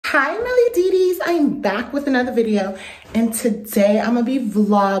Hi Mellie Dee Dees, I'm back with another video, and today I'm gonna be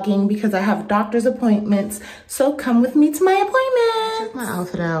vlogging because I have doctor's appointments, so come with me to my appointment. Check my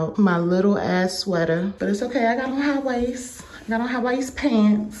outfit out, my little ass sweater, but it's okay, I got on high waist, I got on high waist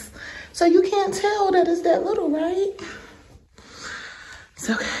pants, so you can't tell that it's that little, right? It's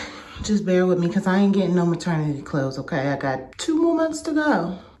okay, just bear with me because I ain't getting no maternity clothes, okay? I got 2 more months to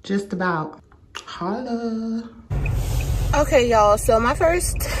go, just about. Holla. Okay, y'all, so my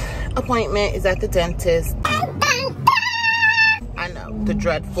first appointment is at the dentist. I know, the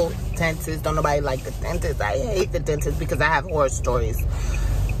dreadful dentist. Don't nobody like the dentist. I hate the dentist because I have horror stories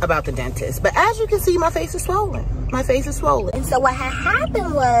about the dentist. But as you can see, my face is swollen. My face is swollen. And so what had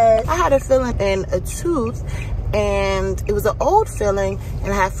happened was, I had a filling in a tooth, and it was an old filling,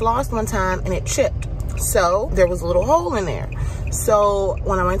 and I had flossed one time, and it chipped. So there was a little hole in there. So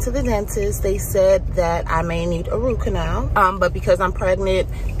when I went to the dentist, they said that I may need a root canal. But because I'm pregnant,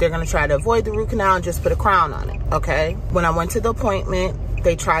 they're gonna try to avoid the root canal and just put a crown on it, okay? When I went to the appointment,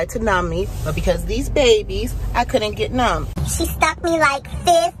 they tried to numb me, but because these babies, I couldn't get numb. She stuck me like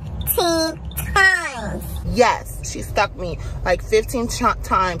 15 times. Yes, she stuck me like 15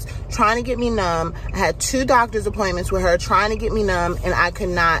 times trying to get me numb. I had 2 doctor's appointments with her trying to get me numb, and I could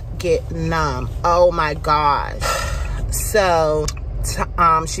not get numb. Oh my gosh. So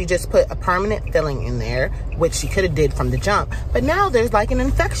she just put a permanent filling in there, which she could have did from the jump, but now there's like an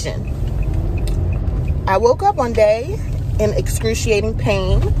infection. I woke up one day in excruciating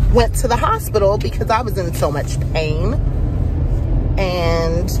pain, went to the hospital because I was in so much pain,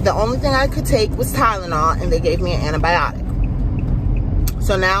 and the only thing I could take was Tylenol, and they gave me an antibiotic.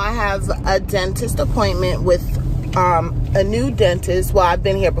 So now I have a dentist appointment with a new dentist. Well, I've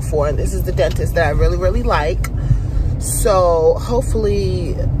been here before, and this is the dentist that I really like. So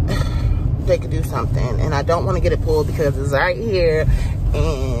hopefully they could do something, and I don't want to get it pulled because it's right here,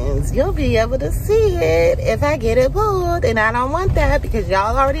 and you'll be able to see it if I get it pulled, and I don't want that because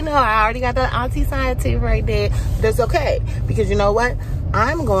y'all already know I already got the auntie side teeth right there. But it's okay because you know what?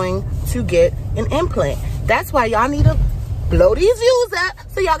 I'm going to get an implant. That's why y'all need to blow these views up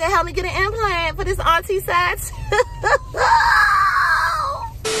so y'all can help me get an implant for this auntie side.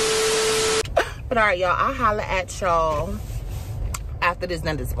 But all right, y'all, I'll holler at y'all after this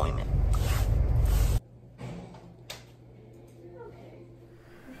dentist appointment.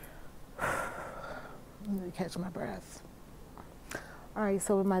 Let me catch my breath. All right,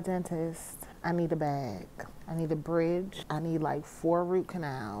 so with my dentist, I need a bag. I need a bridge. I need like 4 root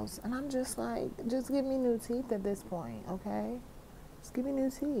canals. And I'm just like, just give me new teeth at this point, okay? Just give me new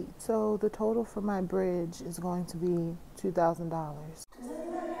teeth. So the total for my bridge is going to be $2,000.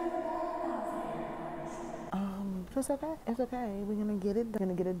 It's okay. It's okay. We're gonna get it.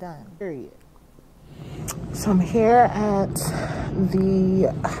 Gonna get it done. Period. So I'm here at the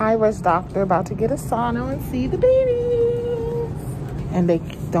high-risk doctor, about to get a sono and see the babies. And they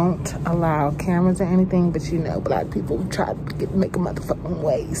don't allow cameras or anything, but you know, black people try to make a motherfucking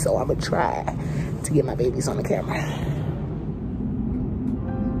way. So I'm gonna try to get my babies on the camera.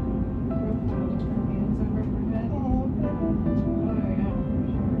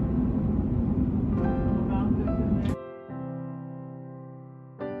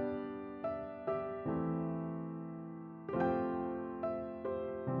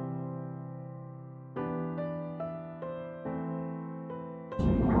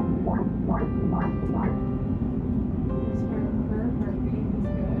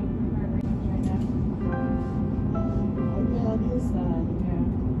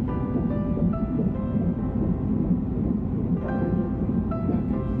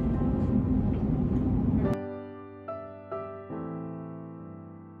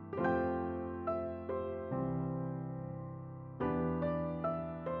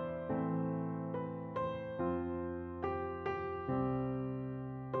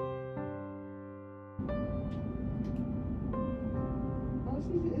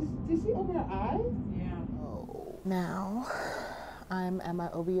 Did she open her eyes? Yeah. Oh. Now, I'm at my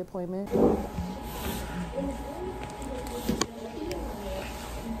OB appointment.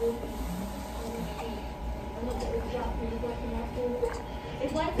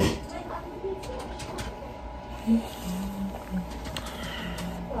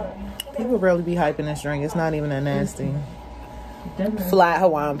 People really be hyping this drink. It's not even that nasty. Flat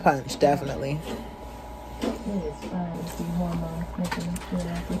Hawaiian punch, definitely.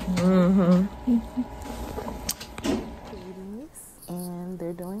 And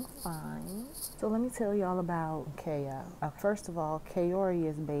they're doing fine. So let me tell y'all about KO. First of all, Kaori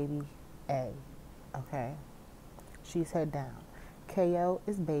is baby A, okay? She's head down. KO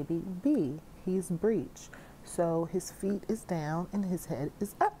is baby B. He's breech. So his feet is down and his head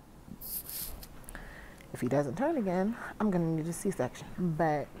is up. If he doesn't turn again, I'm gonna need a C-section.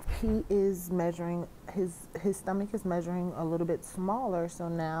 But he is measuring, his stomach is measuring a little bit smaller, so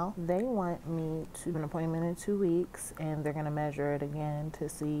now they want me to have an appointment in 2 weeks, and they're gonna measure it again to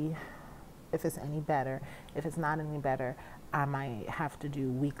see if it's any better. If it's not any better, I might have to do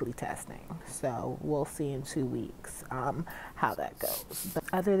weekly testing. So we'll see in 2 weeks how that goes. But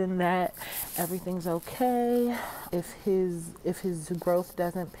other than that, everything's okay. If his growth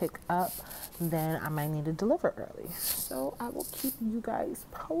doesn't pick up, then I might need to deliver early. So I will keep you guys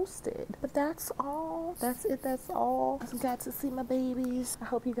posted. But that's all. That's it. That's all. I got to see my babies. I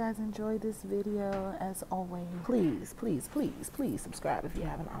hope you guys enjoyed this video. As always, please, please, please, please subscribe if you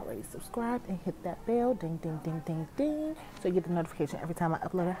haven't already subscribed, and hit that bell, ding, ding, ding, ding, ding, so you get the notification every time I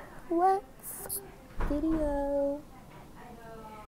upload a What's video.